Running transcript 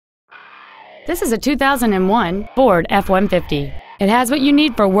This is a 2001 Ford F-150. It has what you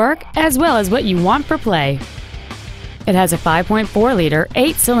need for work as well as what you want for play. It has a 5.4-liter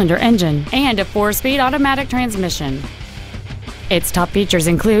 8-cylinder engine and a 4-speed automatic transmission. Its top features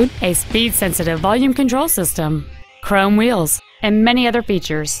include a speed-sensitive volume control system, chrome wheels, and many other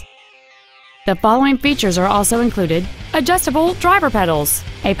features. The following features are also included: adjustable driver pedals,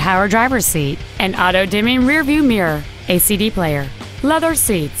 a power driver's seat, an auto-dimming rearview mirror, a CD player, leather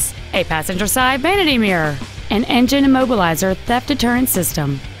seats, a passenger side vanity mirror, an engine immobilizer theft deterrent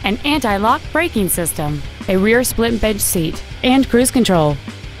system, an anti-lock braking system, a rear split bench seat, and cruise control.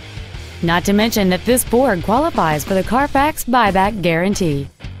 Not to mention that this Ford qualifies for the Carfax buyback guarantee.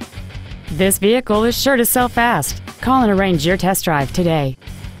 This vehicle is sure to sell fast. Call and arrange your test drive today.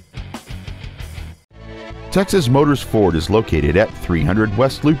 Texas Motors Ford is located at 300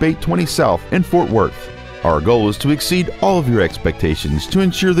 West Loop 820 South in Fort Worth. Our goal is to exceed all of your expectations to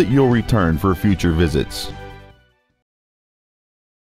ensure that you'll return for future visits.